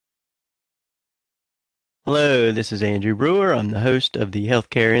Hello, this is Andrew Brewer. I'm the host of the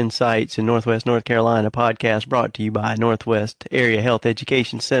Healthcare Insights in Northwest North Carolina podcast brought to you by Northwest Area Health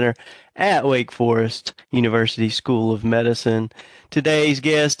Education Center at Wake Forest University School of Medicine. Today's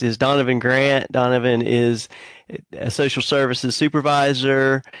guest is Donovan Grant. Donovan is a social services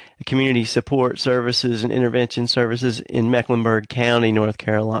supervisor, community support services and intervention services in Mecklenburg County, North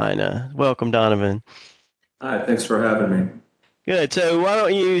Carolina. Welcome, Donovan. Hi, thanks for having me. Good. So why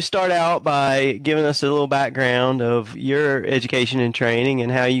don't you start out by giving us a little background of your education and training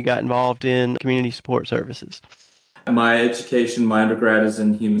and how you got involved in community support services? My education, my undergrad is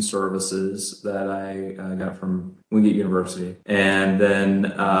in human services that I got from Wingate University. And then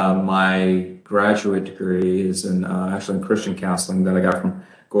my graduate degree is actually in Christian counseling that I got from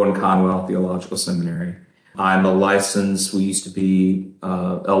Gordon Conwell Theological Seminary. I'm a licensed, we used to be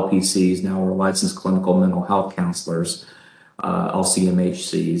LPCs, now we're licensed clinical mental health counselors,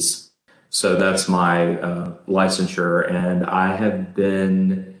 LCMHCs. So that's my licensure. And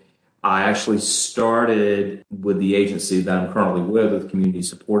I actually started with the agency that I'm currently with Community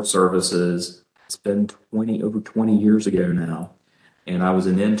Support Services. It's been over 20 years ago now. And I was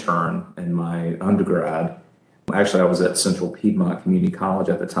an intern in my undergrad. Actually, I was at Central Piedmont Community College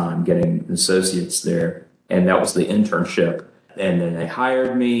at the time, getting an associate's there. And that was the internship. And then they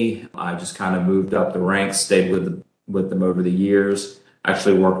hired me. I just kind of moved up the ranks, stayed with them over the years. I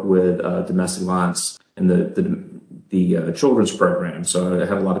actually worked with domestic violence in the children's program. So I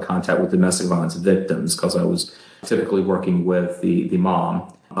had a lot of contact with domestic violence victims because I was typically working with the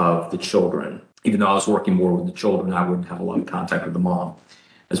mom of the children. Even though I was working more with the children, I wouldn't have a lot of contact with the mom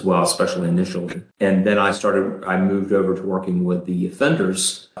as well, especially initially. And then I moved over to working with the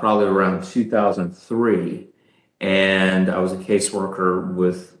offenders probably around 2003. And I was a caseworker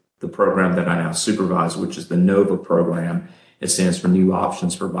with the program that I now supervise, which is the NOVA program. It stands for New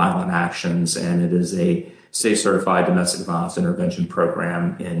Options for Violent Actions, and it is a state-certified domestic violence intervention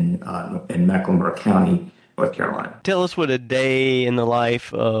program in Mecklenburg County, North Carolina. Tell us what a day in the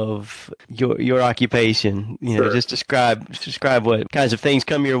life of your occupation, Sure. just describe what kinds of things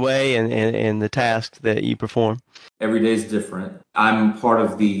come your way and the tasks that you perform. Every day is different. I'm part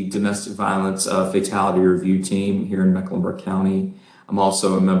of the domestic violence fatality review team here in Mecklenburg County. I'm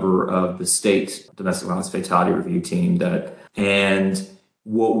also a member of the state domestic violence fatality review team and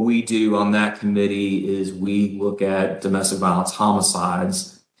what we do on that committee is we look at domestic violence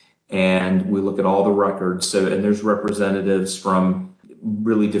homicides and we look at all the records. And there's representatives from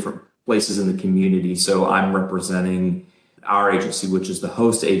really different places in the community. So I'm representing our agency, which is the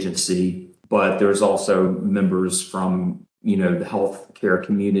host agency, but there's also members from, the healthcare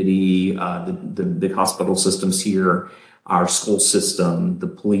community, the hospital systems here, our school system, the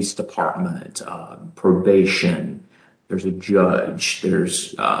police department, probation. There's a judge.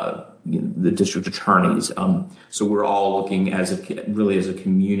 There's the district attorneys. So we're all looking as a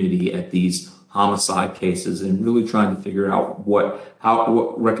community at these homicide cases and really trying to figure out what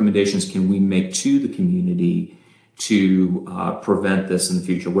recommendations can we make to the community to prevent this in the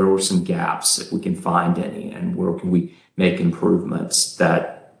future. Where were some gaps, if we can find any, and where can we make improvements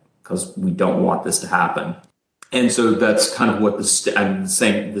because we don't want this to happen. And so that's kind of what the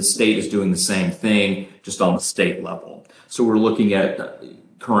state is doing the same thing, just on the state level. So we're looking at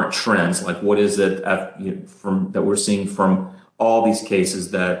current trends, like what is it that we're seeing from all these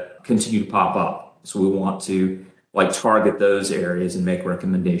cases that continue to pop up. So we want to target those areas and make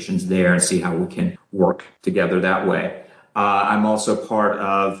recommendations there and see how we can work together that way. I'm also part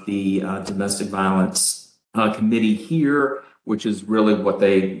of the domestic violence committee here, which is really what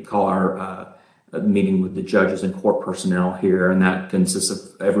they call our meeting with the judges and court personnel here, and that consists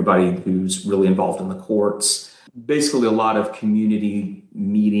of everybody who's really involved in the courts. Basically, a lot of community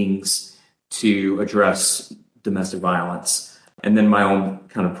meetings to address domestic violence, and then my own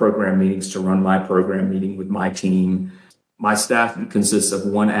kind of program meetings to run my program meeting with my team. My staff consists of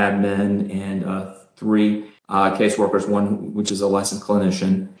one admin and three caseworkers, one which is a licensed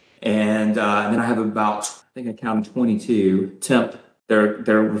clinician, and then I have about, I think I counted 22 temp.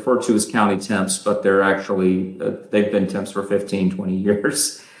 They're referred to as county temps, but they're actually, they've been temps for 15, 20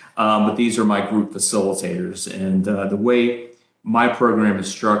 years. But these are my group facilitators. And the way my program is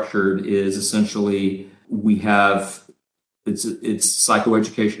structured is essentially it's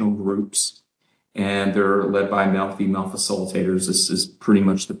psychoeducational groups, and they're led by male, female facilitators. This is pretty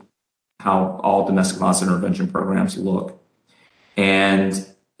much how all domestic violence intervention programs look. And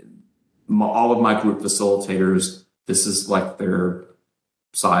all of my group facilitators, this is like their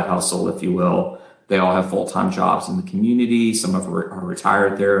side hustle, if you will. They all have full-time jobs in the community. Some of them are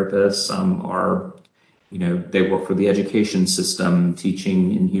retired therapists. Some are they work for the education system,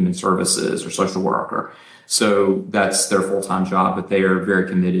 teaching in human services or social worker. So that's their full-time job, but they are very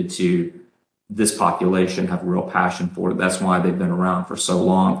committed to this population, have a real passion for it. That's why they've been around for so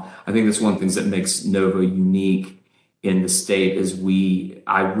long. I think that's one of the things that makes Nova unique in the state is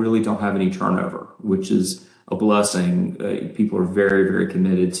I really don't have any turnover, which is a blessing. People are very, very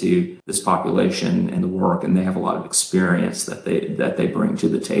committed to this population and the work, and they have a lot of experience that they bring to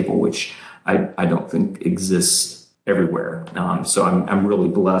the table, which I don't think exists everywhere. So I'm really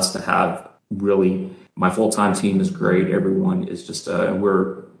blessed to have my full-time team is great. Everyone is just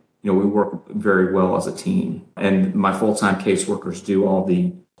we work very well as a team, and my full-time caseworkers do all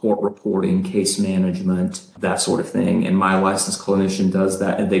the court reporting, case management, that sort of thing. And my licensed clinician does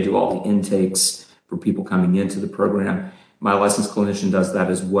that, and they do all the intakes for people coming into the program. My licensed clinician does that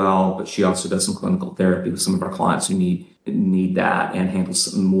as well, but she also does some clinical therapy with some of our clients who need that and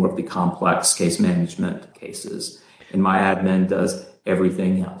handles some more of the complex case management cases. And my admin does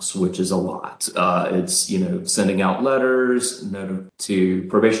everything else, which is a lot. It's, sending out letters to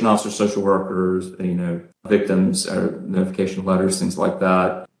probation officers, social workers, victims, or notification letters, things like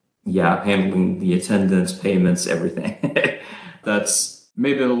that. Yeah, handling the attendance, payments, everything. That's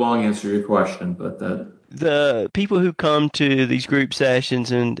maybe a long answer to your question, but the people who come to these group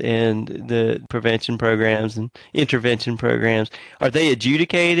sessions and the prevention programs and intervention programs, are they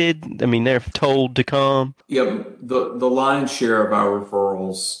adjudicated? I mean, they're told to come? Yeah, the lion's share of our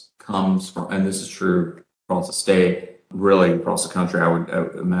referrals comes from, and this is true across the state, really across the country, I would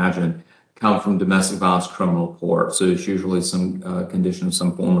imagine, come from domestic violence criminal court. So it's usually some condition of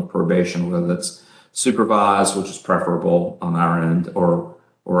some form of probation, whether that's supervised, which is preferable on our end, or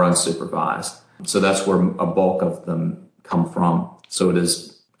unsupervised. So that's where a bulk of them come from. So it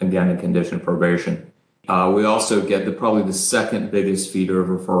is, again, a condition of probation. We also get probably the second biggest feeder of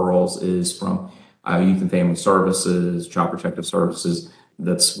referrals is from Youth and Family Services, Child Protective Services.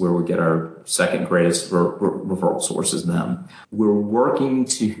 That's where we get our second greatest referral sources then. We're working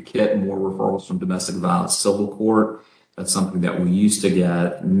to get more referrals from domestic violence civil court. That's something that we used to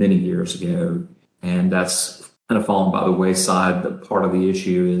get many years ago, and that's kind of fallen by the wayside. The part of the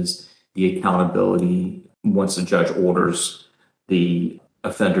issue is the accountability once the judge orders the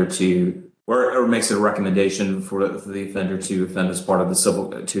offender or makes a recommendation for the offender to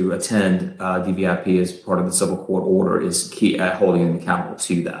attend DVIP as part of the civil court order is key at holding him accountable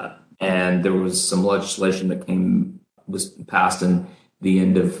to that. And there was some legislation that was passed in the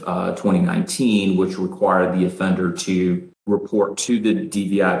end of 2019, which required the offender to report to the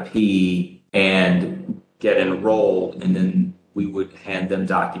DVIP and get enrolled, and then we would hand them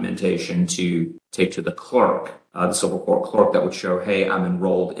documentation to take to the clerk, the civil court clerk, that would show, hey, I'm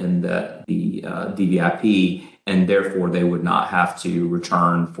enrolled in the DVIP, and therefore they would not have to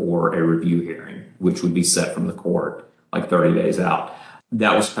return for a review hearing, which would be set from the court like 30 days out.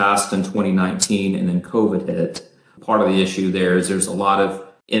 That was passed in 2019, and then COVID hit. Part of the issue there is there's a lot of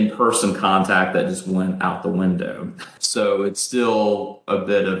in-person contact that just went out the window. So it's still a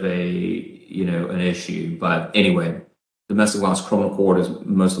bit of an issue. But anyway, domestic violence criminal court is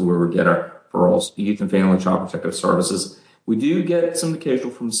mostly where we get our referrals. Youth and Family Child Protective Services. We do get some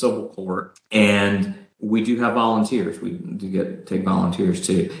occasional from civil court, and we do have volunteers. We do take volunteers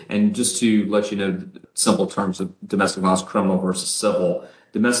too. And just to let you know, simple terms of domestic violence criminal versus civil.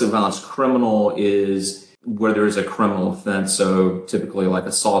 Domestic violence criminal is where there is a criminal offense, so typically like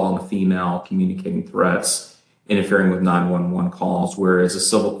assault on a female, communicating threats, interfering with 911 calls, whereas a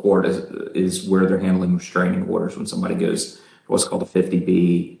civil court is where they're handling restraining orders when somebody goes for what's called a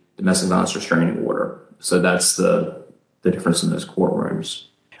 50B, domestic violence restraining order. So that's the difference in those courtrooms.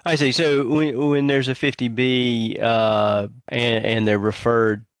 I see. So when there's a 50B and they're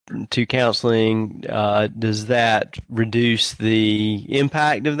referred to counseling, does that reduce the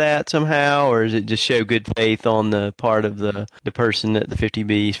impact of that somehow, or does it just show good faith on the part of the person that the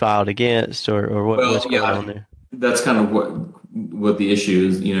 50B is filed against, or what's going on there? That's kind of what the issue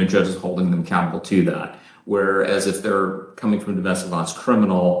is, judges holding them accountable to that. Whereas if they're coming from domestic violence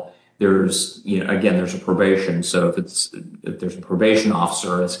criminal, there's, there's a probation. So if there's a probation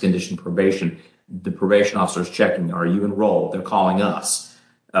officer as a condition of probation, the probation officer is checking, are you enrolled? They're calling us.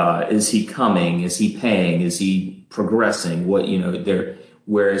 Is he coming? Is he paying? Is he progressing?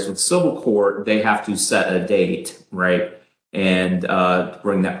 Whereas with civil court, they have to set a date, right? And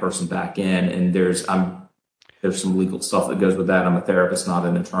bring that person back in. And there's some legal stuff that goes with that. I'm a therapist, not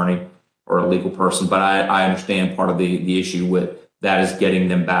an attorney or a legal person, but I understand part of the issue with that is getting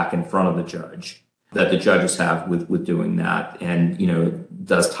them back in front of the judge, that the judges have with doing that. And, it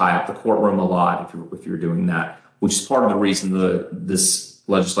does tie up the courtroom a lot if you're doing that, which is part of the reason this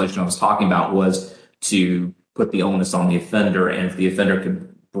legislation I was talking about was to put the onus on the offender. And if the offender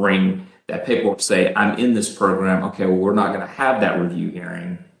could bring that paperwork, say, I'm in this program, okay, well, we're not going to have that review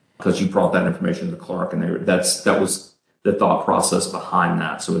hearing because you brought that information to the clerk. And that was the thought process behind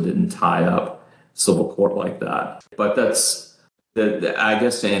that. So it didn't tie up civil court like that. But that's, I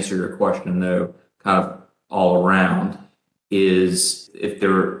guess to answer your question, though, kind of all around, is if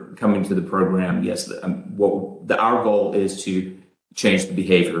they're coming to the program, yes, our goal is to change the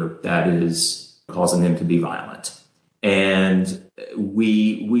behavior that is causing them to be violent. And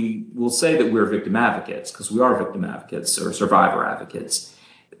we will say that we're victim advocates because we are victim advocates or survivor advocates,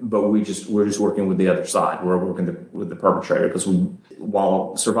 but we're just working with the other side. We're working with the perpetrator because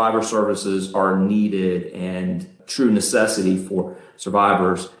while survivor services are needed and true necessity for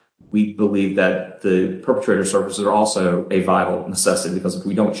survivors, we believe that the perpetrator services are also a vital necessity because if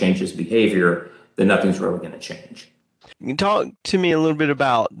we don't change his behavior, then nothing's really going to change. Talk to me a little bit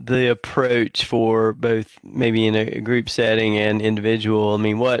about the approach for both maybe in a group setting and individual. I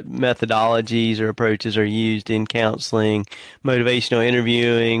mean, what methodologies or approaches are used in counseling, motivational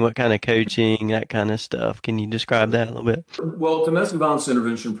interviewing, what kind of coaching, that kind of stuff? Can you describe that a little bit? Well, domestic violence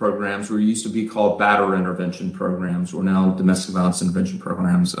intervention programs were used to be called batterer intervention programs. We're now domestic violence intervention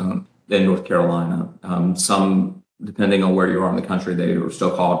programs in North Carolina. Some, depending on where you are in the country, they are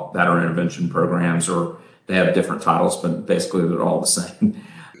still called batterer intervention programs, or they have different titles, but basically they're all the same.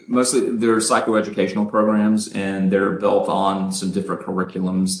 Mostly they're psychoeducational programs, and they're built on some different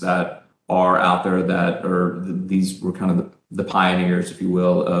curriculums that are out there that are, these were kind of the pioneers, if you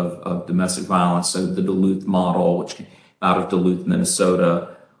will, of domestic violence. So the Duluth model, which came out of Duluth,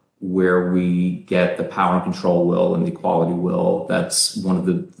 Minnesota, where we get the power and control will and the equality will. That's one of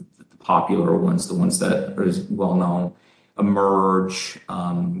the popular ones, the ones that are well known. Emerge,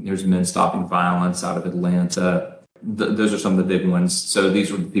 there's Men Stopping Violence out of Atlanta. Those are some of the big ones. So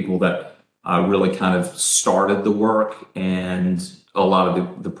these were the people that really kind of started the work, and a lot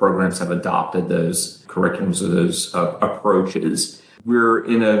of the programs have adopted those curriculums or those approaches. We're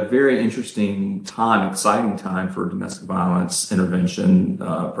in a very interesting time, exciting time for domestic violence intervention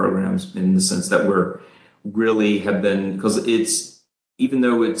programs, in the sense that we're really have been, because even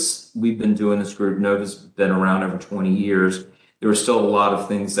though we've been doing this group, NOVA's been around over 20 years, there are still a lot of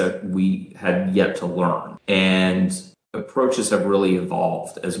things that we had yet to learn. And approaches have really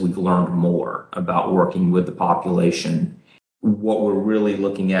evolved as we've learned more about working with the population. What we're really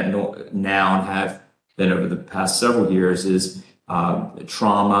looking at now and have been over the past several years is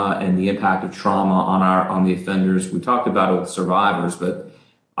trauma and the impact of trauma on the offenders. We talked about it with survivors, but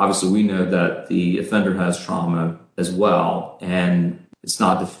obviously we know that the offender has trauma as well. And it's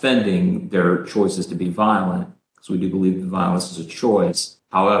not defending their choices to be violent, because we do believe that violence is a choice.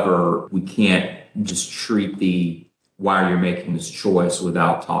 However, we can't just treat why you're making this choice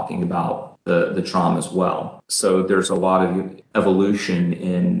without talking about the trauma as well. So there's a lot of evolution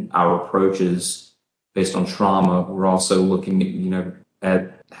in our approaches based on trauma. We're also looking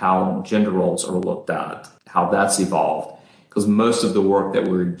at how gender roles are looked at, how that's evolved, because most of the work that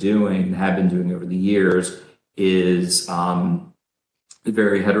we're doing and have been doing over the years is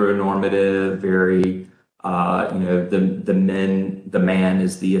very heteronormative, very the man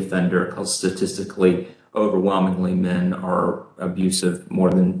is the offender, because statistically, overwhelmingly, men are abusive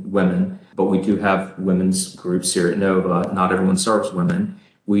more than women. But we do have women's groups here at NOVA. Not everyone serves women.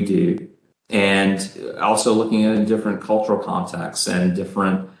 We do. And also looking at different cultural contexts and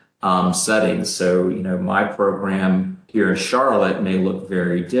different settings. So, my program here in Charlotte may look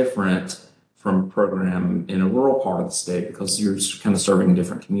very different from a program in a rural part of the state, because you're kind of serving a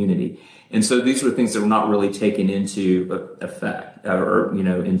different community. And so these were things that were not really taken into effect or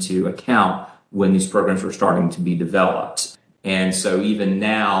into account when these programs were starting to be developed. And so even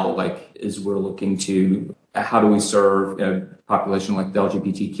now, as we're looking to how do we serve a population like the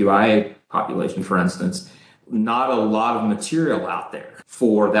LGBTQIA population, for instance, not a lot of material out there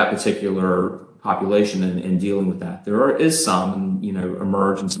for that particular population and dealing with that. There is some,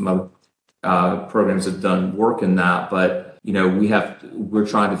 Emerge and some other programs have done work in that, but we're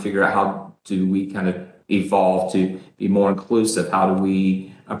trying to figure out how do we kind of evolve to be more inclusive. How do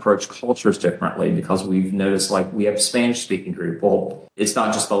we approach cultures differently? Because we've noticed, we have a Spanish speaking group. Well, it's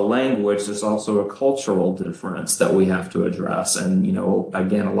not just the language, there's also a cultural difference that we have to address. And,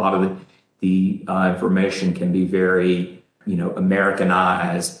 again, a lot of the information can be very,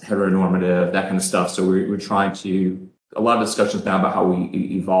 Americanized, heteronormative, that kind of stuff. So we're trying to, a lot of discussions now about how we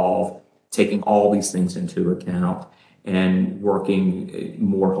evolve, taking all these things into account and working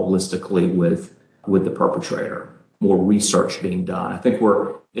more holistically with the perpetrator, more research being done. I think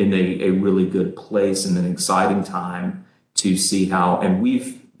we're in a really good place and an exciting time to see how, and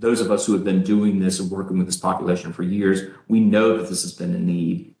we've those of us who have been doing this and working with this population for years, we know that this has been a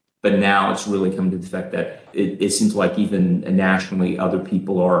need. But now it's really come to the fact that it seems like even nationally, other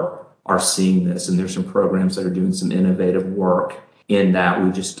people are seeing this, and there's some programs that are doing some innovative work in that.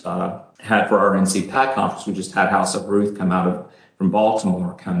 We just had for our NCPAC conference, we just had House of Ruth from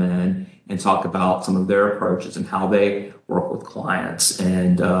Baltimore come in and talk about some of their approaches and how they work with clients.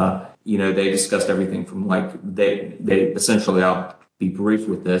 And, they discussed everything from they essentially, I'll be brief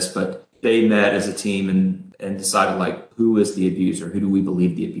with this, but they met as a team and decided who is the abuser? Who do we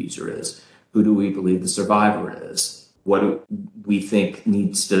believe the abuser is? Who do we believe the survivor is? What do we think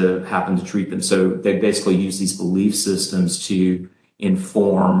needs to happen to treat them? So they basically use these belief systems to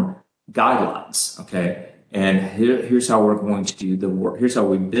inform guidelines. Okay. And here's how we're going to do the work. Here's how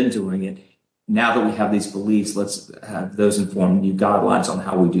we've been doing it. Now that we have these beliefs, let's have those inform new guidelines on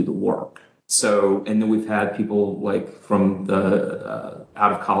how we do the work. So, and then we've had people from the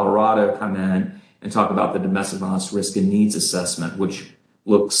out of Colorado come in and talk about the domestic violence risk and needs assessment, which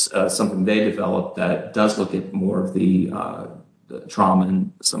looks something they developed that does look at more of the trauma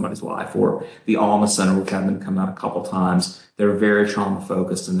in somebody's life. Or the Alma Center, which had them come out a couple times. They're very trauma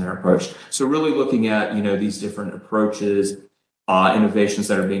focused in their approach. So really looking at these different approaches, innovations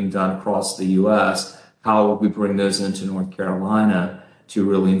that are being done across the U.S., how we bring those into North Carolina to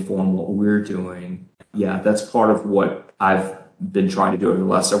really inform what we're doing. Yeah, that's part of what I've been trying to do over the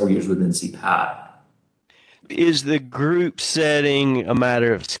last several years with NCPAT. Is the group setting a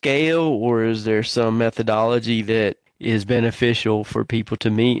matter of scale, or is there some methodology that is beneficial for people to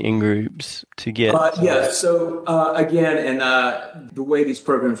meet in groups to get? So again, and the way these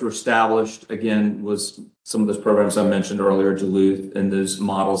programs were established, again, was some of those programs I mentioned earlier, Duluth, and those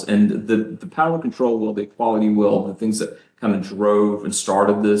models, and the power and control will, the equality will, the things that kind of drove and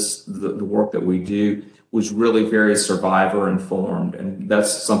started the work that we do was really very survivor informed. And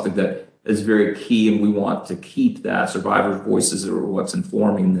that's something that is very key, and we want to keep that. Survivors' voices are what's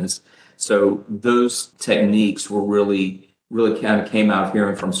informing this. So those techniques were really kind of came out of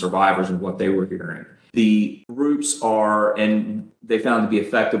hearing from survivors and what they were hearing. The groups and they found to be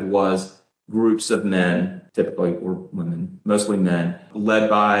effective was groups of men, typically, or women, mostly men, led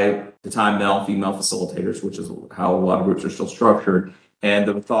by at the time male, female facilitators, which is how a lot of groups are still structured. And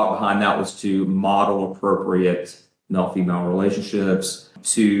the thought behind that was to model appropriate male-female relationships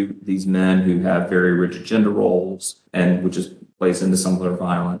to these men who have very rigid gender roles, and which plays into some of their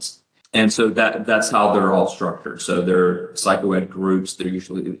violence. And so that's how they're all structured. So they're psychoed groups. They're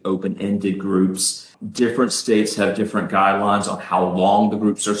usually open-ended groups. Different states have different guidelines on how long the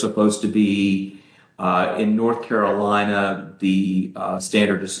groups are supposed to be. In North Carolina, the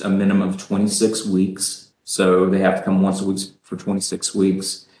standard is a minimum of 26 weeks. So they have to come once a week for 26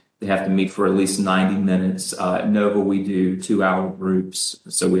 weeks. They have to meet for at least 90 minutes. At Nova, we do 2-hour groups.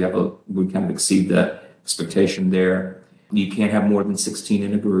 So we kind of exceed that expectation there. You can't have more than 16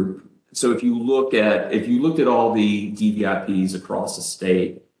 in a group. So if you looked at all the DVIPs across the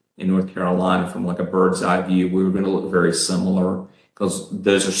state in North Carolina from a bird's eye view, we were going to look very similar, because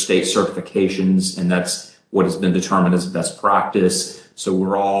those are state certifications, and that's what has been determined as best practice. So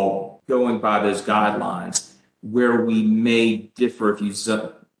we're all going by those guidelines. Where we may differ, if you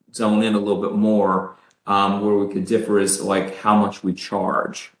zone in a little bit more, where we could differ is how much we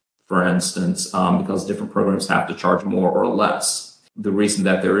charge, for instance, because different programs have to charge more or less. The reason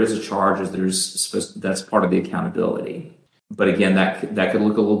that there is a charge is that's part of the accountability. But again, that could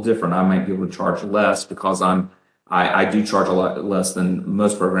look a little different. I might be able to charge less because I do charge a lot less than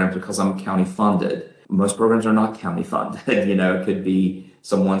most programs because I'm county funded. Most programs are not county funded. It could be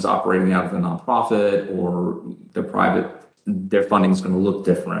someone's operating out of a nonprofit, or they're private. Their funding is going to look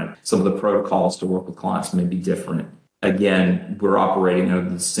different. Some of the protocols to work with clients may be different. Again, we're operating under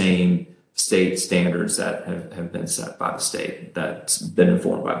the same state standards that have been set by the state, that's been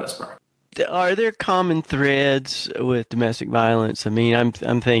informed by best practice. Are there common threads with domestic violence? I mean,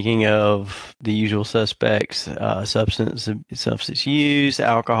 I'm thinking of the usual suspects: substance use,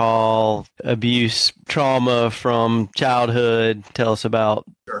 alcohol abuse, trauma from childhood. Tell us about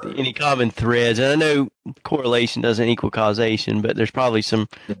any common threads. And I know correlation doesn't equal causation, but there's probably some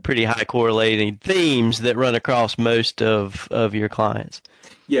pretty high correlating themes that run across most of your clients.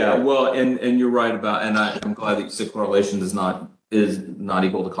 Yeah, well, and you're right about, and I'm glad that you said correlation is not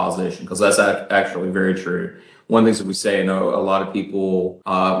equal to causation, because that's actually very true. One of the things that we say, a lot of people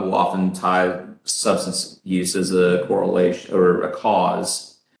will often tie substance use as a correlation or a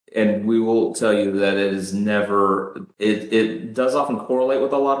cause, and we will tell you that it is never. It does often correlate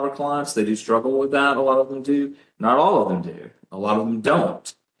with a lot of our clients. They do struggle with that. A lot of them do. Not all of them do. A lot of them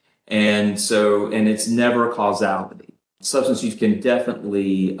don't. And it's never a causality. substance use can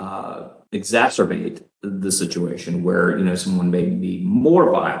definitely exacerbate the situation where, someone may be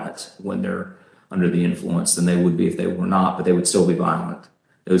more violent when they're under the influence than they would be if they were not, but they would still be violent.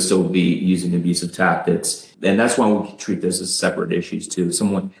 They would still be using abusive tactics. And that's why we treat this as separate issues too. If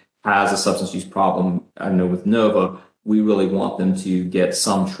someone has a substance use problem, I know with Nova, we really want them to get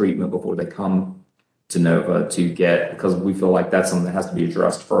some treatment before they come to Nova because we feel like that's something that has to be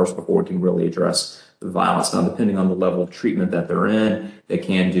addressed first before we can really address the violence. Now, depending on the level of treatment that they're in, they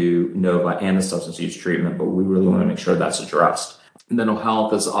can do Nova and the substance use treatment, but we really want to make sure that's addressed. Mental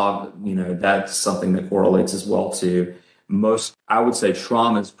health is, that's something that correlates as well to most. I would say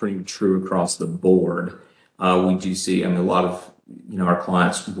trauma is pretty true across the board. We do see, a lot of, our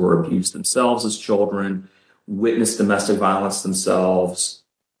clients were abused themselves as children, witnessed domestic violence themselves,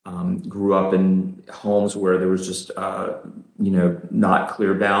 grew up in homes where there was just, not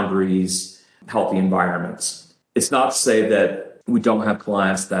clear boundaries, healthy environments. It's not to say that we don't have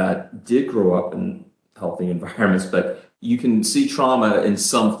clients that did grow up in healthy environments, but you can see trauma in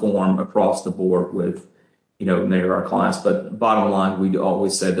some form across the board with, many of our clients. But bottom line, we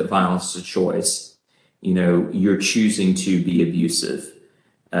always say that violence is a choice. You're choosing to be abusive.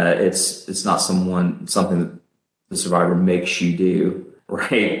 It's not something that the survivor makes you do,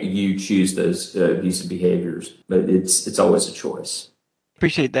 right? You choose those abusive behaviors, but it's always a choice.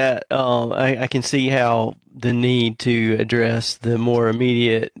 Appreciate that. I can see how the need to address the more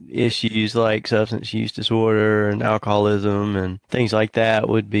immediate issues like substance use disorder and alcoholism and things like that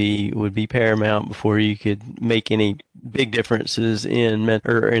would be paramount before you could make any big differences in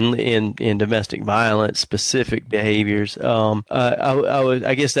domestic violence specific behaviors.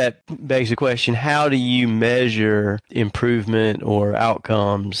 I guess that begs the question: how do you measure improvement or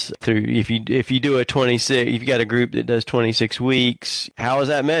outcomes through if you do a 26? If you got a group that does 26 weeks, how is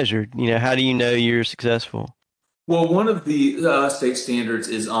that measured? How do you know you're successful? Well, one of the state standards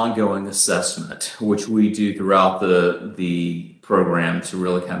is ongoing assessment, which we do throughout the program to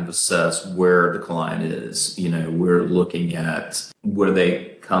really kind of assess where the client is. We're looking at where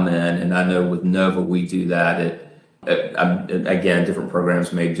they come in, and I know with Nova we do that again, different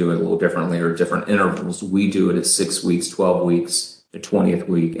programs may do it a little differently or different intervals. We do it at 6 weeks, 12 weeks, the 20th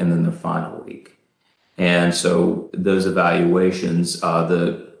week, and then the final week. And so those evaluations,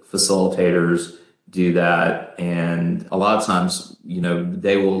 the facilitators do that, and a lot of times,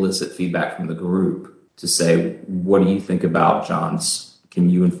 they will elicit feedback from the group to say, what do you think about John's? Can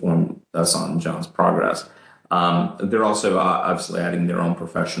you inform us on John's progress? They're also obviously adding their own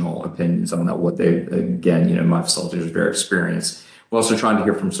professional opinions on that. My facilitators are very experienced. We're also trying to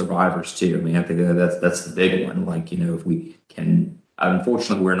hear from survivors too. I think that's the big one. If we can,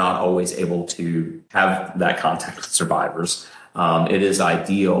 unfortunately, we're not always able to have that contact with survivors. It is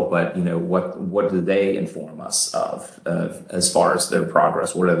ideal, but what do they inform us of as far as their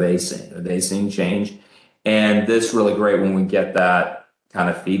progress? What are they seeing? Are they seeing change? And this really great when we get that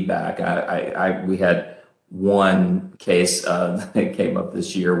kind of feedback. We had one case that came up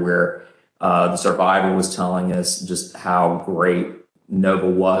this year where the survivor was telling us just how great Nova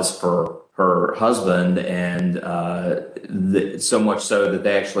was for her husband, and so much so that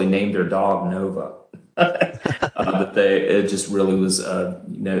they actually named their dog Nova. It just really was, so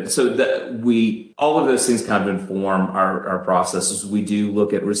that all of those things kind of inform our processes. We do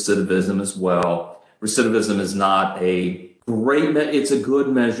look at recidivism as well. Recidivism is not a great, it's a good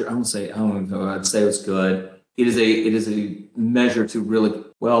measure. I'd say it's good. It is a measure to really,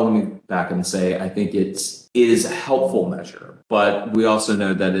 let me back up and say, I think it is a helpful measure, but we also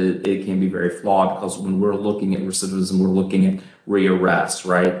know that it can be very flawed because when we're looking at recidivism, we're looking at rearrest,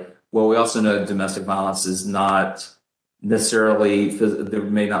 right? Well, we also know that domestic violence is not necessarily, there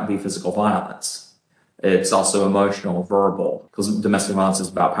may not be physical violence. It's also emotional, verbal, because domestic violence is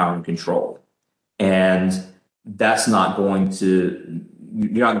about power and control. And that's not you're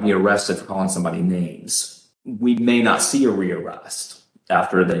not going to be arrested for calling somebody names. We may not see a rearrest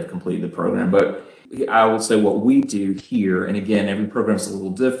after they've completed the program, but I would say what we do here, and again, every program is a little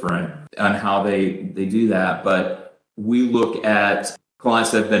different on how they do that, but we look at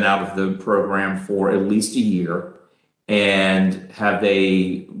clients that have been out of the program for at least a year, and have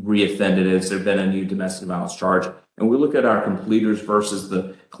they reoffended? Has there been a new domestic violence charge? And we look at our completers versus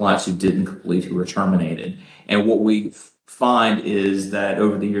the clients who didn't complete, who were terminated. And what we find is that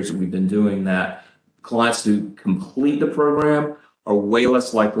over the years that we've been doing that, clients who complete the program are way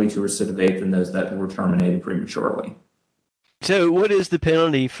less likely to recidivate than those that were terminated prematurely. So what is the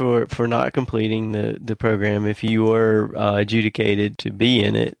penalty for not completing the program if you were adjudicated to be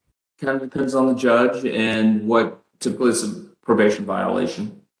in it? Kind of depends on the judge and what typically is a probation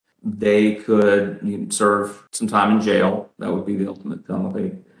violation. they could serve some time in jail. That would be the ultimate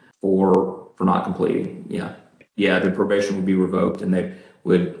penalty for not completing. Yeah, their probation would be revoked, and they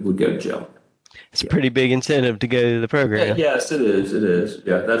would go to jail. It's a pretty big incentive to go to the program. Yes, it is. It is.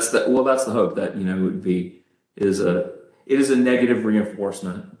 Yeah, that's the hope that it would be it is a negative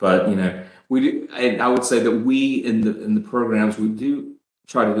reinforcement, but we do. And I would say that we in the programs we do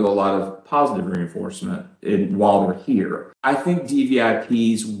try to do a lot of positive reinforcement while they're here. I think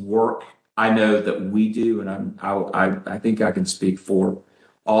DVIPs work. I know that we do, and I think I can speak for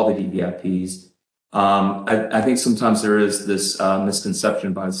all the DVIPs. I think sometimes there is this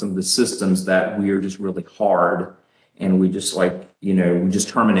misconception by some of the systems that we are just really hard, and we just we just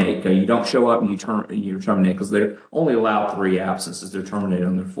terminate. You don't show up and you terminate because they're only allowed 3 absences. They're terminated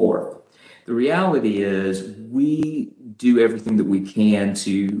on their 4th. The reality is we do everything that we can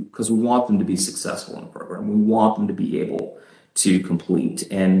because we want them to be successful in the program. We want them to be able to complete,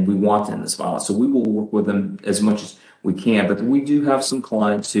 and we want to end this violence. So we will work with them as much as we can. But we do have some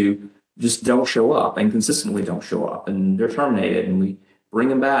clients who just don't show up and consistently don't show up, and they're terminated, and we bring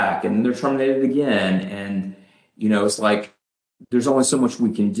them back and they're terminated again. And, it's like, there's only so much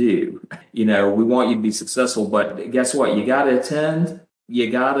we can do. We want you to be successful, but guess what? You got to attend, you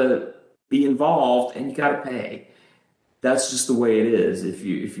got to be involved, and you got to pay. That's just the way it is. If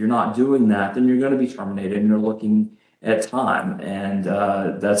you're not doing that, then you're going to be terminated, and you're looking at time. And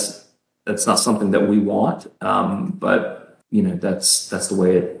that's not something that we want. But that's the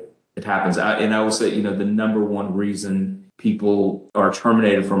way it happens. And I will say, the number one reason people are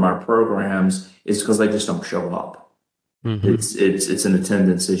terminated from our programs is because they just don't show up. Mm-hmm. It's an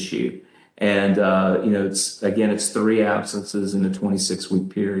attendance issue. And, it's 3 absences in a 26-week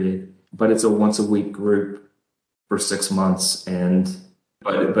period, but it's a once-a-week group for 6 months.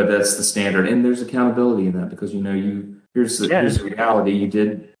 But that's the standard. And there's accountability in that because, here's the reality.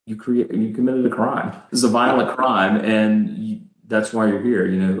 You committed a crime. This is a violent crime, and that's why you're here.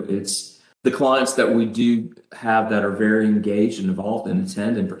 It's the clients that we do have that are very engaged and involved and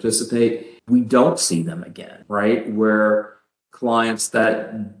attend and participate. We don't see them again, right? Where clients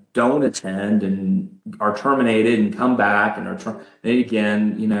that don't attend and are terminated and come back and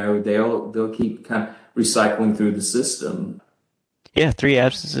again, they'll keep kind of recycling through the system. Yeah, 3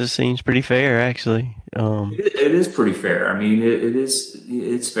 absences seems pretty fair, actually. It is pretty fair. I mean,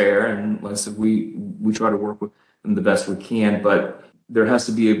 it's fair, and like I said, we try to work with them the best we can, but there has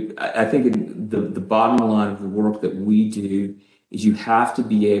to be I think the bottom line of the work that we do is you have to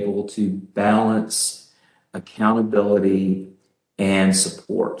be able to balance accountability and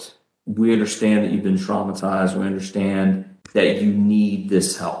support. We understand that you've been traumatized. We understand that you need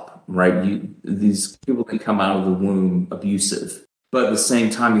this help, right? These people can come out of the womb abusive, but at the same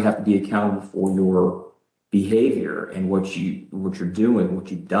time, you have to be accountable for your behavior and what you're doing,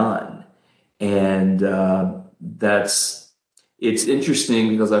 what you've done. And it's interesting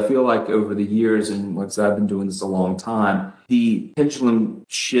because I feel like over the years, and once I've been doing this a long time, the pendulum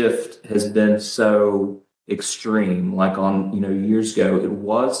shift has been so extreme. Like on, years ago, it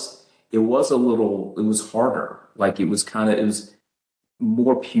was harder. Like it was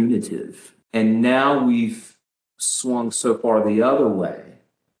more punitive. And now we've swung so far the other way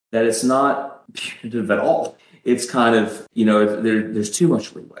that it's not punitive at all. It's kind of, there's too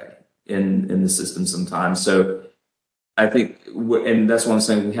much leeway in the system sometimes. So I think, and that's what I'm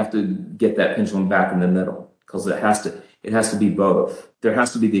saying, we have to get that pendulum back in the middle because it has to be both. There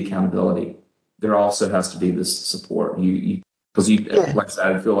has to be the accountability. There also has to be this support. Like I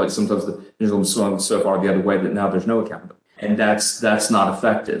said, I feel like sometimes the pendulum swung so far the other way that now there's no accountability, and that's not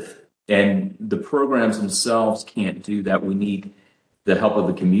effective. And the programs themselves can't do that. We need the help of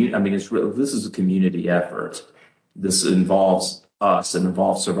the community. I mean, this is a community effort. This involves us. It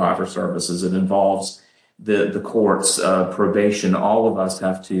involves survivor services. It involves the courts, probation. All of us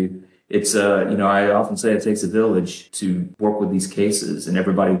have to. It's I often say it takes a village to work with these cases, and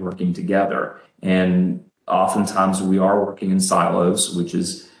everybody working together. And oftentimes we are working in silos, which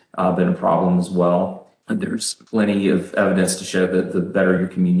has been a problem as well. And there's plenty of evidence to show that the better your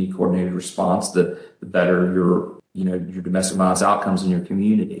community coordinated response, the better your domestic violence outcomes in your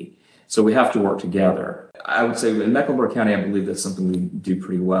community. So we have to work together. I would say in Mecklenburg County, I believe that's something we do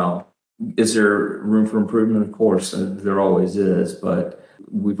pretty well. Is there room for improvement? Of course, there always is. But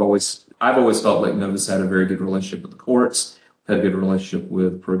I've always felt like Novus had a very good relationship with the courts, had a good relationship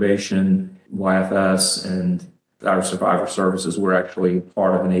with probation, YFS, and our survivor services. We're actually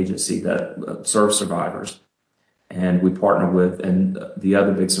part of an agency that serves survivors, and we partner with and the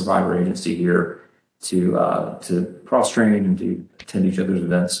other big survivor agency here to cross train and to attend each other's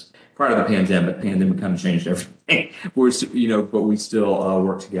events. prior to the pandemic. Pandemic kind of changed everything. But we still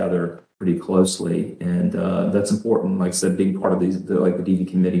work together pretty closely, and that's important. Like I said, being part of the DV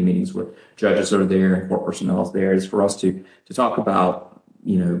committee meetings where judges are there and court personnel is there is for us to talk about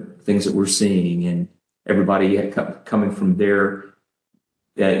things that we're seeing, and everybody coming from their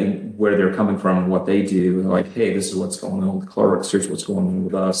where they're coming from and what they do. Like, hey, this is what's going on with the clerks. Here's what's going on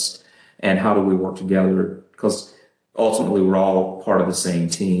with us, and how do we work together? Because ultimately, we're all part of the same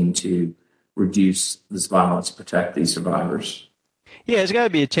team to reduce this violence, protect these survivors. Yeah, it's got to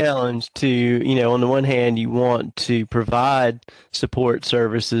be a challenge to, on the one hand, you want to provide support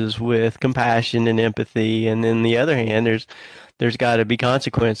services with compassion and empathy, and then the other hand, there's got to be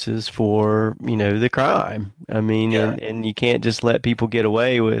consequences for, the crime. I mean, Yeah. and you can't just let people get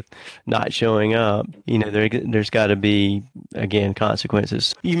away with not showing up. There's got to be, again,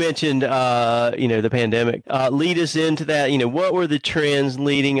 consequences. You mentioned, the pandemic. Lead us into that. What were the trends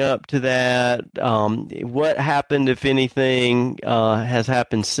leading up to that? What happened, if anything, has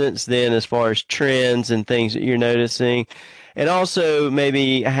happened since then as far as trends and things that you're noticing? And also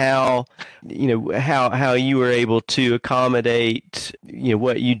maybe how you were able to accommodate,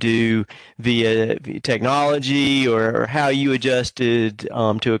 what you do via technology, or how you adjusted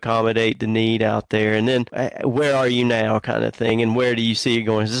to accommodate the need out there. And then where are you now, kind of thing, and where do you see it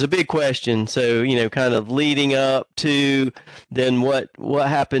going? This is a big question. So, kind of leading up to, then what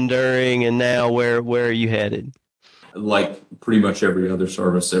happened during, and now where are you headed? Like pretty much every other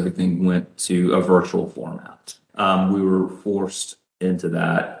service, everything went to a virtual format. We were forced into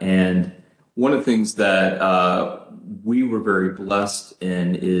that. And one of the things that we were very blessed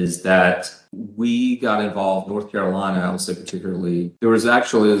in is that we got involved, North Carolina, I would say particularly. There was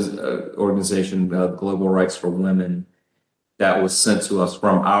actually an organization, Global Rights for Women, that was sent to us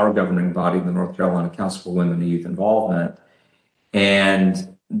from our governing body, the North Carolina Council for Women and Youth Involvement.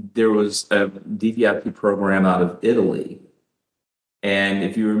 And there was a DVIP program out of Italy. And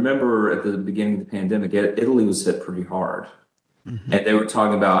if you remember at the beginning of the pandemic, Italy was hit pretty hard. Mm-hmm. And they were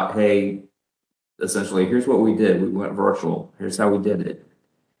talking about, hey, essentially, here's what we did. We went virtual. Here's how we did it.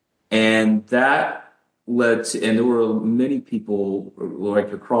 And that led to, and there were many people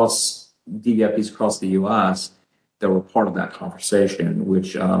like across DVIPs across the U.S. that were part of that conversation,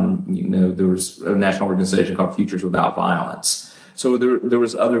 which, there was a national organization called Futures Without Violence. So there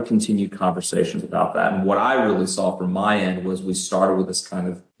was other continued conversations about that. And what I really saw from my end was we started with this kind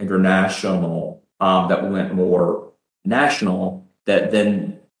of international that went more national, that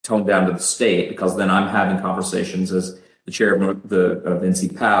then toned down to the state, because then I'm having conversations as the chair of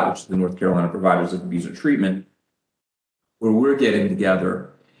NCPAT, which is the North Carolina Providers of Abuse and Treatment, where we're getting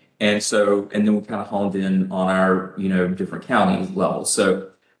together. And then we kind of honed in on our, different county levels. So,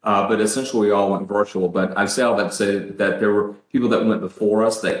 but essentially we all went virtual. But I say all that to say that there were people that went before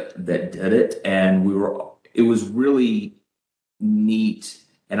us that did it, and it was really neat.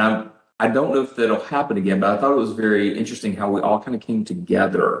 And I don't know if that'll happen again, but I thought it was very interesting how we all kind of came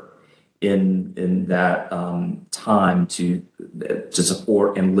together in that time to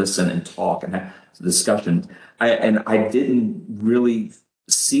support and listen and talk and have discussions. I didn't really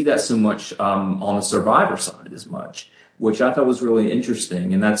see that so much on the survivor side as much, which I thought was really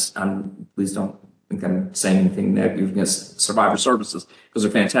interesting. And please don't think I'm saying anything negative against survivor services, because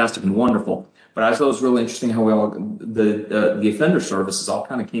they're fantastic and wonderful. But I thought it was really interesting how the offender services all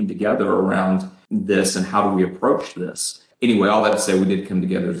kind of came together around this and how do we approach this. Anyway, all that to say, we did come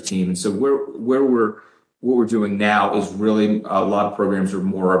together as a team. And so what we're doing now is really a lot of programs are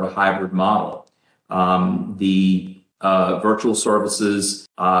more of a hybrid model. The virtual services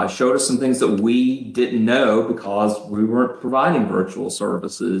showed us some things that we didn't know because we weren't providing virtual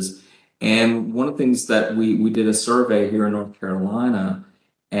services. And one of the things that we did a survey here in North Carolina,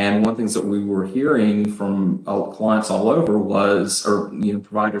 and one of the things that we were hearing from clients all over was,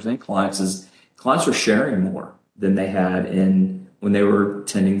 providers and clients, is clients are sharing more than they had when they were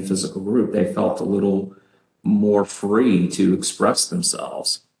attending the physical group. They felt a little more free to express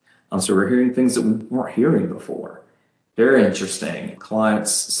themselves. So we're hearing things that we weren't hearing before. Very interesting.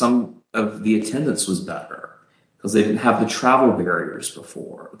 Clients, some of the attendance was better because they didn't have the travel barriers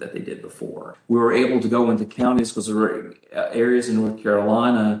that they did before. We were able to go into counties because there were areas in North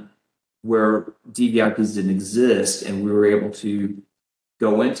Carolina where DVIPs didn't exist, and we were able to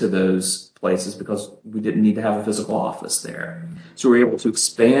go into those places because we didn't need to have a physical office there. So we were able to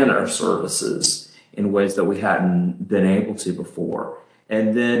expand our services in ways that we hadn't been able to before.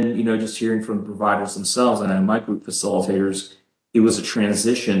 And then, just hearing from the providers themselves, and my group facilitators, it was a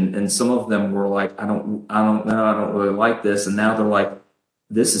transition. And some of them were like, I don't know, I don't really like this. And now they're like,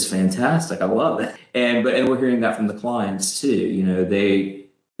 this is fantastic. I love it. And we're hearing that from the clients too. They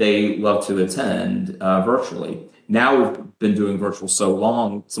they love to attend virtually. Now we've been doing virtual so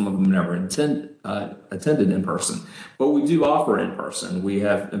long, some of them never attended in person. But we do offer in person. We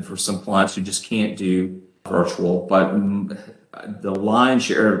have, and for some clients who just can't do virtual, but the lion's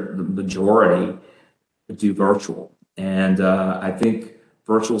share, the majority, do virtual. And I think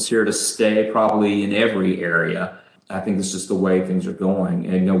virtual is here to stay probably in every area. I think it's just the way things are going.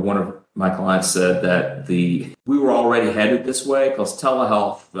 And one of my clients said that we were already headed this way because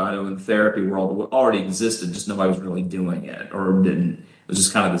telehealth, I know in the therapy world, already existed, just nobody was really doing it or didn't. It was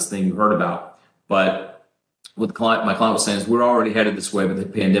just kind of this thing you heard about. But what my client was saying is we're already headed this way, but the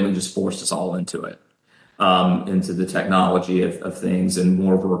pandemic just forced us all into it. Into the technology of things and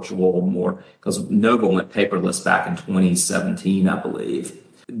more virtual, more because Nova went paperless back in 2017, I believe.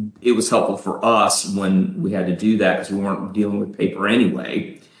 It was helpful for us when we had to do that because we weren't dealing with paper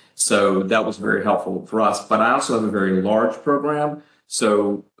anyway. So that was very helpful for us. But I also have a very large program.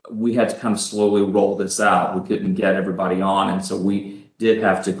 So we had to kind of slowly roll this out. We couldn't get everybody on. And so we did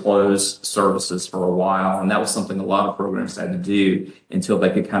have to close services for a while. And that was something a lot of programs had to do until they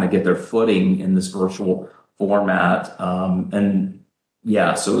could kind of get their footing in this virtual format. And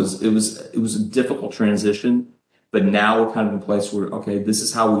yeah, so it was a difficult transition. But now we're kind of in a place where, okay, this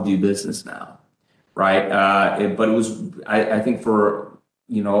is how we do business now, right? But it was, I think for,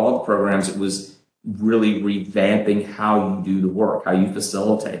 all the programs, it was really revamping how you do the work, how you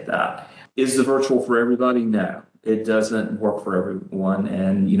facilitate that. Is the virtual for everybody? No, it doesn't work for everyone.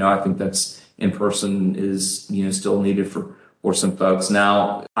 And, I think that's in person is, still needed for some folks.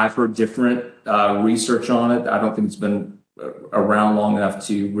 Now, I've heard different research on it. I don't think it's been around long enough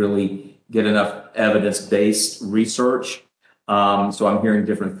to really get enough evidence-based research. So I'm hearing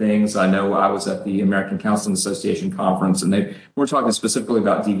different things. I know I was at the American Counseling Association conference, and they were talking specifically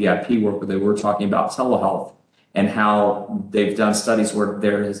about DVIP work, but they were talking about telehealth and how they've done studies where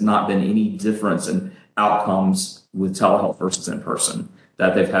there has not been any difference in outcomes with telehealth versus in person,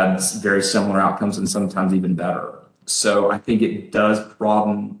 that they've had very similar outcomes and sometimes even better. So I think it does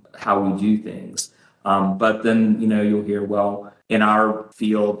broaden how we do things. But then, you'll hear, well, in our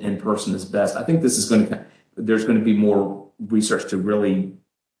field, in person is best. I think there's going to be more research to really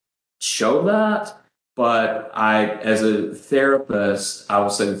show that. But as a therapist, I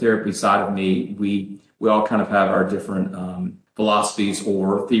would say the therapy side of me, we all kind of have our different philosophies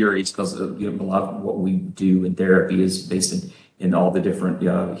or theories because a lot of what we do in therapy is based in all the different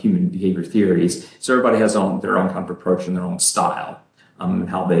human behavior theories. So everybody has their own kind of approach and their own style and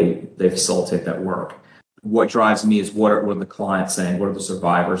how they facilitate that work. What drives me is what are the clients saying? What are the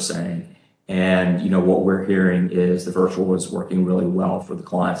survivors saying? And, what we're hearing is the virtual is working really well for the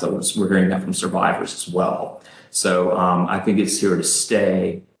clients. We're hearing that from survivors as well. So I think it's here to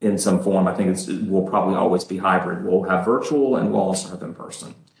stay in some form. I think will probably always be hybrid. We'll have virtual and we'll also have in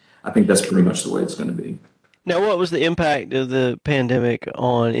person. I think that's pretty much the way it's going to be. Now, what was the impact of the pandemic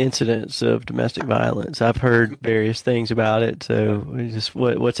on incidents of domestic violence? I've heard various things about it. So just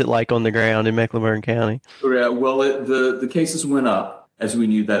what's it like on the ground in Mecklenburg County? Yeah, well, the cases went up as we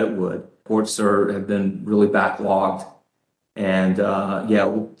knew that it would. Courts have been really backlogged. And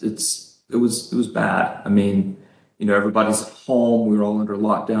it was bad. I mean, everybody's at home. We were all under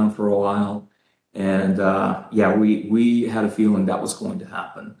lockdown for a while. And we had a feeling that was going to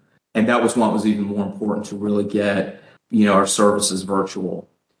happen. And that was what was even more important to really get, our services virtual,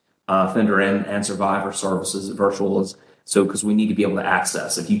 offender and survivor services virtual because we need to be able to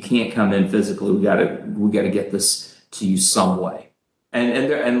access. If you can't come in physically, we got to get this to you some way.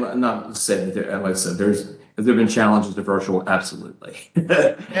 And not to say that like I said, have there been challenges to virtual? Absolutely.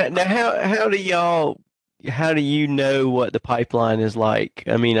 Now, how do you know what the pipeline is like?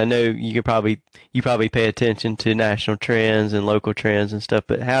 I mean, I know you probably pay attention to national trends and local trends and stuff,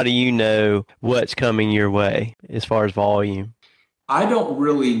 but how do you know what's coming your way as far as volume? I don't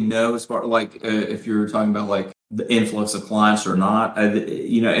really know as far if you're talking about like the influx of clients or not.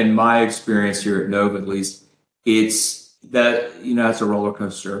 In my experience here at Nova, at least, it's that it's a roller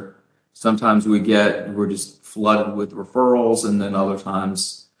coaster. Sometimes we're just flooded with referrals, and then other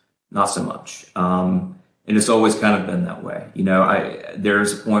times not so much. And it's always kind of been that way.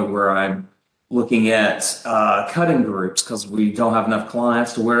 There's a point where I'm looking at cutting groups because we don't have enough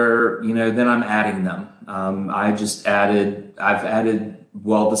clients to where, then I'm adding them. I've added,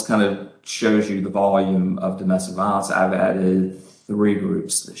 well, this kind of shows you the volume of domestic violence. I've added 3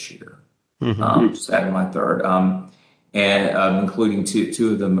 groups this year. Mm-hmm. Just added my third. And including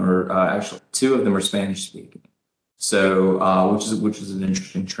two of them are Spanish speaking. So, which is an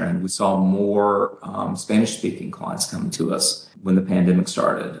interesting trend. We saw more Spanish-speaking clients coming to us when the pandemic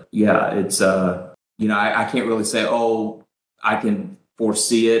started. Yeah, it's I can't really say, I can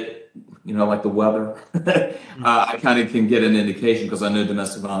foresee it, like the weather. I kind of can get an indication because I know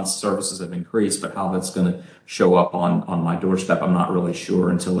domestic violence services have increased, but how that's going to show up on my doorstep, I'm not really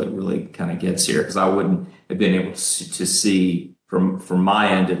sure until it really kind of gets here, because I wouldn't have been able to see from my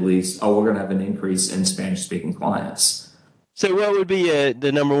end at least, we're going to have an increase in Spanish-speaking clients. So what would be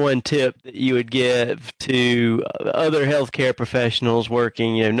the number one tip that you would give to other healthcare professionals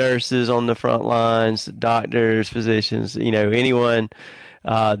working, nurses on the front lines, doctors, physicians, anyone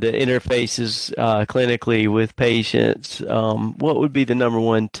that interfaces clinically with patients? What would be the number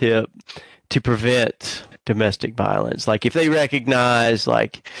one tip to prevent domestic violence? Like if they recognize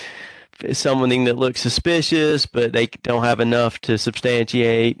something that looks suspicious, but they don't have enough to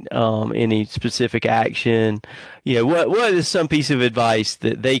substantiate any specific action. What is some piece of advice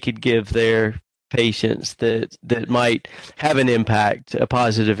that they could give their patients that might have an impact, a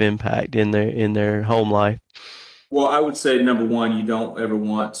positive impact in their home life? Well, I would say number one, you don't ever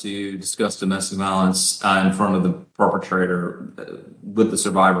want to discuss domestic violence in front of the perpetrator, with the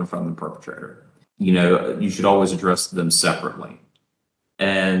survivor in front of the perpetrator. You should always address them separately.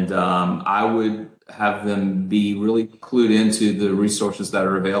 And I would have them be really clued into the resources that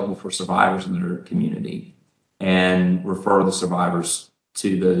are available for survivors in their community and refer the survivors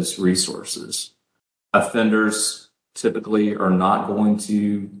to those resources. Offenders typically are not going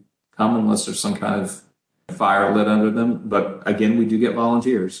to come unless there's some kind of fire lit under them. But again, we do get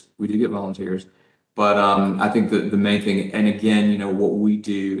volunteers. But I think that the main thing, and again, what we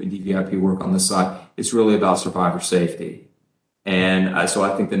do in DVIP work on this side, it's really about survivor safety. And so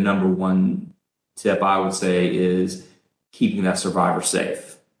I think the number one tip I would say is keeping that survivor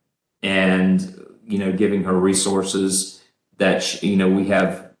safe and, giving her resources that, we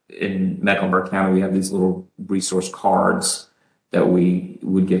have in Mecklenburg County, we have these little resource cards that we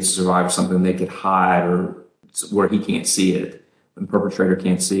would give to survivors, something they could hide or where he can't see it, the perpetrator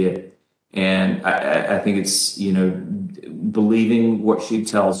can't see it. And I think it's, believing what she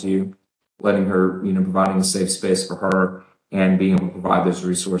tells you, letting her, providing a safe space for her, and being able to provide those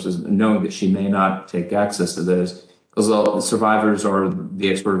resources, knowing that she may not take access to those, because the survivors are the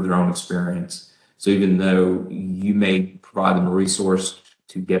expert of their own experience. So even though you may provide them a resource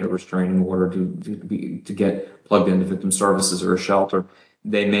to get a restraining order, to get plugged into victim services or a shelter,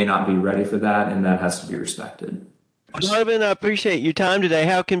 they may not be ready for that, and that has to be respected. Donovan, I appreciate your time today.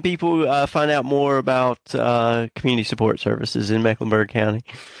 How can people find out more about community support services in Mecklenburg County?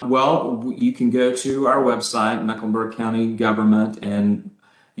 Well, you can go to our website, Mecklenburg County Government, and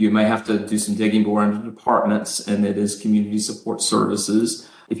you may have to do some digging more into departments, and it is Community Support Services.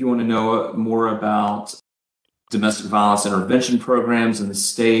 If you want to know more about domestic violence intervention programs in the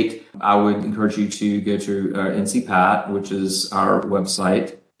state, I would encourage you to go to NCPAT, which is our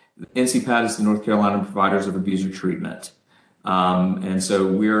website. NCPAT is the North Carolina Providers of Abuser Treatment. And so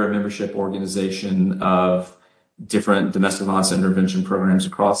we're a membership organization of different domestic violence intervention programs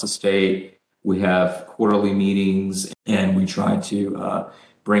across the state. We have quarterly meetings, and we try to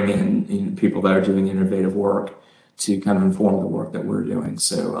bring in people that are doing innovative work to kind of inform the work that we're doing.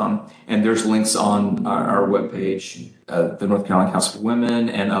 So, and there's links on our webpage, the North Carolina Council for Women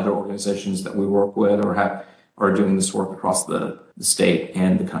and other organizations that we work with or are doing this work across the state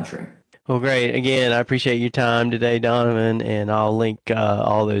and the country. Well, great. Again, I appreciate your time today, Donovan, and I'll link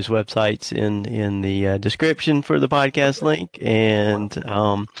all those websites in the description for the podcast link. And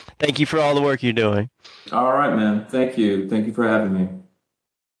thank you for all the work you're doing. All right, man. Thank you. Thank you for having me.